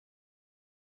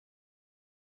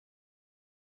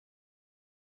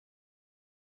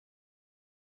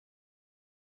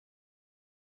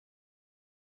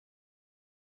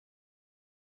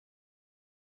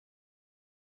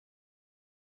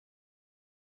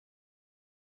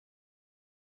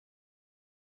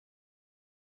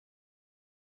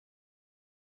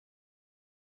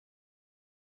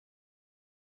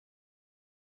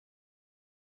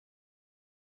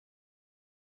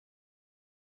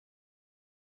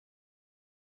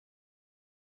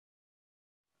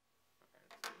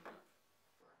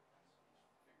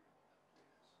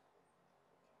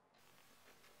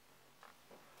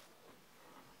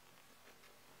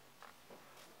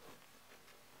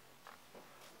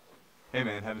Hey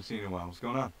man, haven't seen you in a while. What's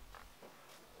going on?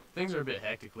 Things are a bit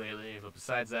hectic lately, but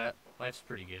besides that, life's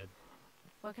pretty good.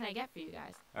 What can I get for you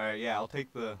guys? Alright, yeah, I'll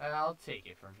take the... I'll take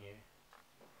it from here.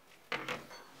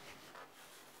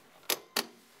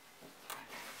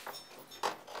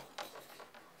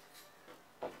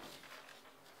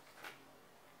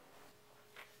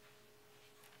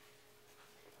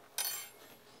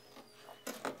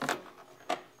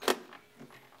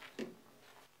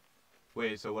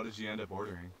 Wait, so what did you end up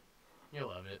ordering? You'll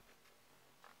love it.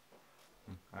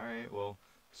 Alright, well,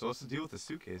 so what's the deal with the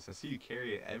suitcase? I see you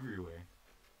carry it everywhere.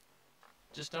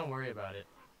 Just don't worry about it.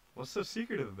 What's so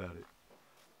secretive about it?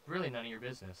 Really none of your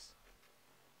business.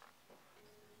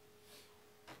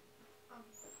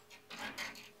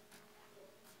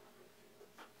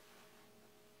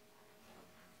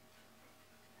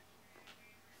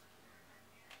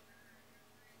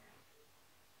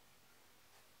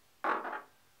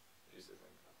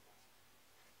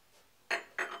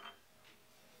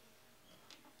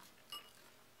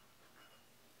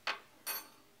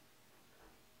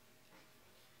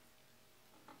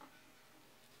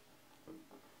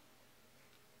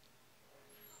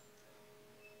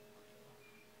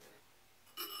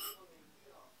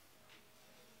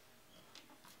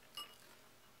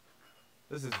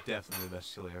 This is definitely the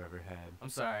best chili I've ever had. I'm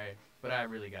sorry, but I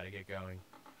really gotta get going.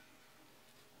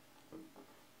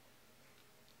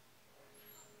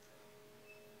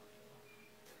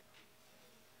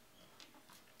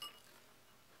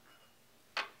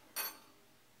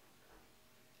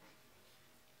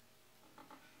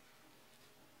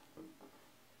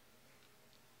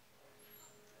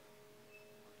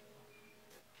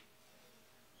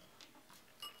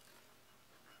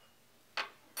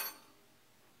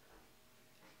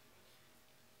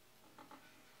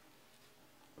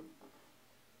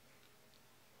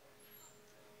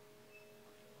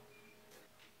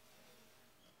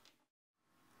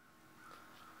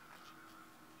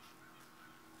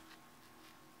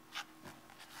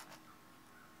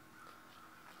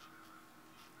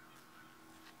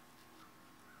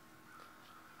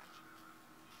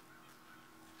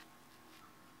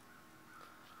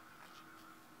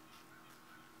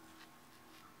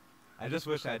 I just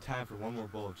wish I had time for one more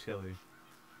bowl of chili.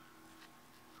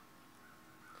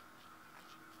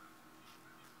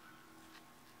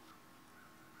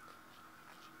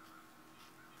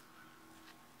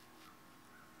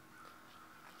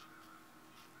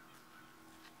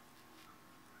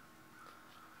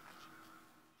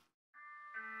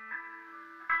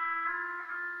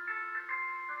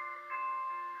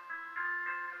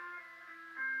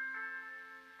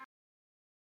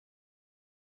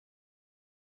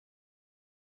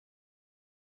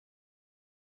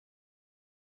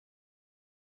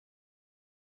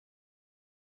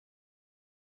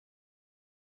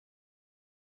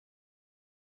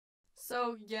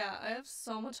 So, yeah, I have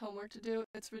so much homework to do.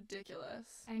 It's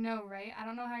ridiculous. I know, right? I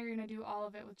don't know how you're gonna do all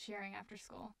of it with cheering after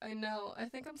school. I know. I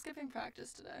think I'm skipping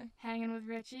practice today. Hanging with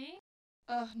Richie?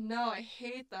 Ugh, no, I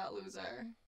hate that loser.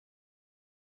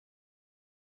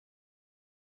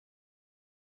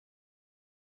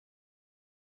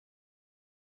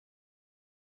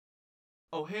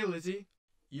 Oh, hey, Lizzie.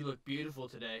 You look beautiful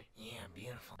today. Yeah,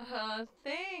 beautiful.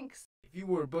 Thanks. If you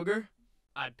were a booger,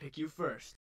 I'd pick you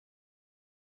first.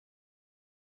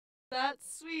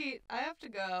 That's sweet. I have to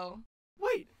go.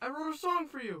 Wait, I wrote a song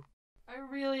for you. I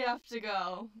really have to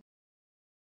go.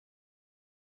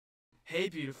 Hey,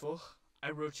 beautiful.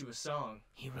 I wrote you a song.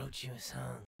 He wrote you a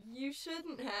song. You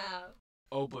shouldn't have.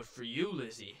 Oh, but for you,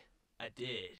 Lizzie, I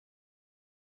did.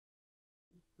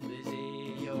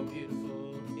 Lizzie, you're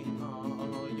beautiful in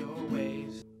all your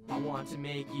ways. I want to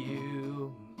make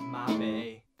you my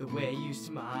bae. The way you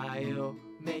smile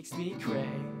makes me cray.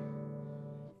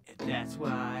 And that's why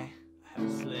I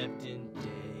haven't slept in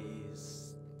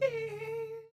days.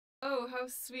 Oh, how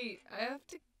sweet. I have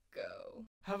to go.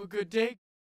 Have a good day,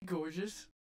 gorgeous.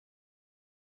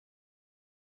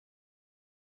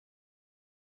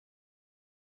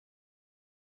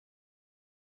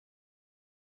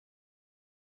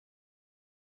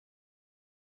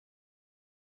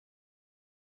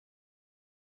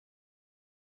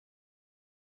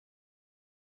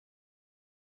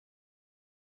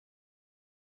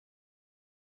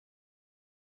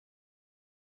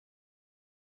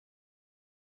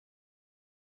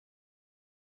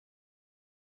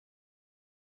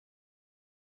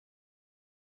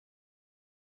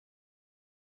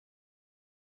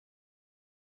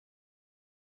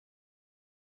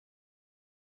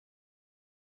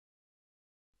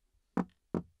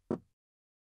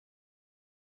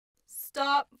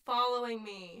 Stop following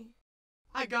me.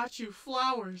 I got you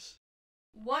flowers.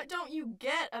 What don't you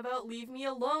get about leave me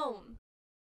alone?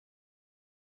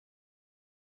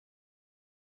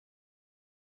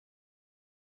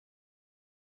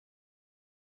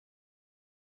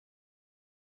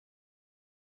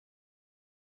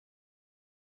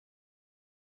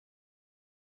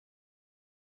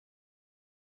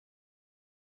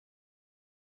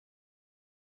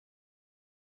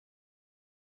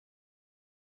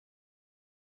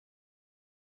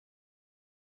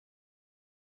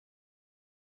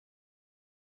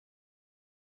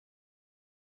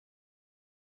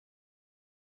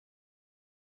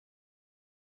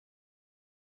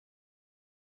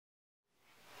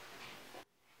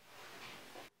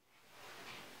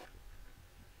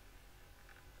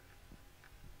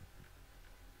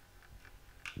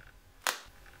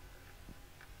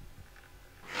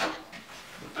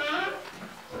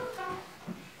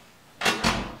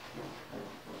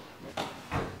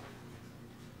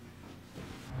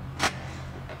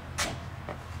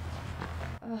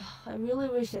 I really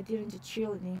wish I didn't do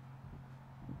cheerleading.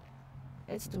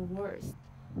 It's the worst.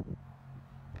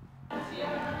 Okay,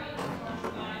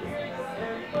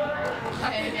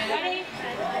 ready?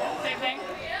 Same thing?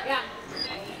 Yeah.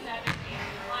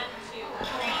 1, 2, 3,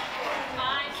 4,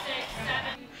 5, 6,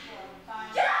 7.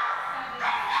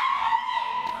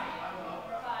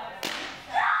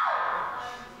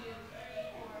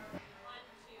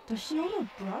 Does she own a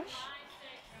brush?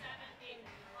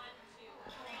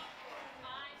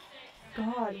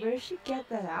 God, where did she get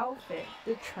that outfit?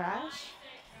 The trash?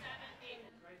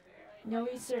 No,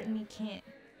 we certainly can't.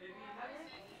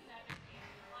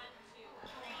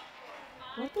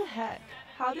 What the heck?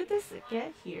 How did this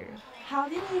get here? How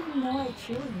did I even know I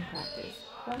cheerleading practice?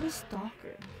 What a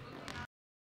stalker.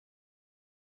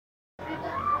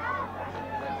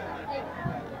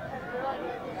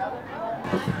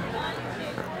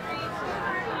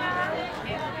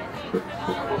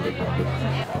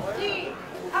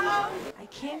 I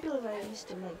can't believe I used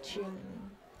to like cheerleading.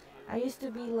 I used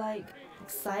to be like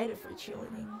excited for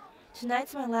cheerleading.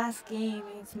 Tonight's my last game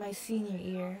and it's my senior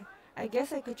year. I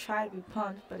guess I could try to be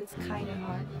pumped, but it's kinda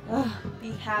hard. Ugh,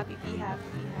 be happy, be happy,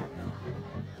 be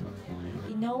happy.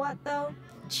 You know what though?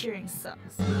 Cheering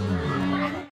sucks.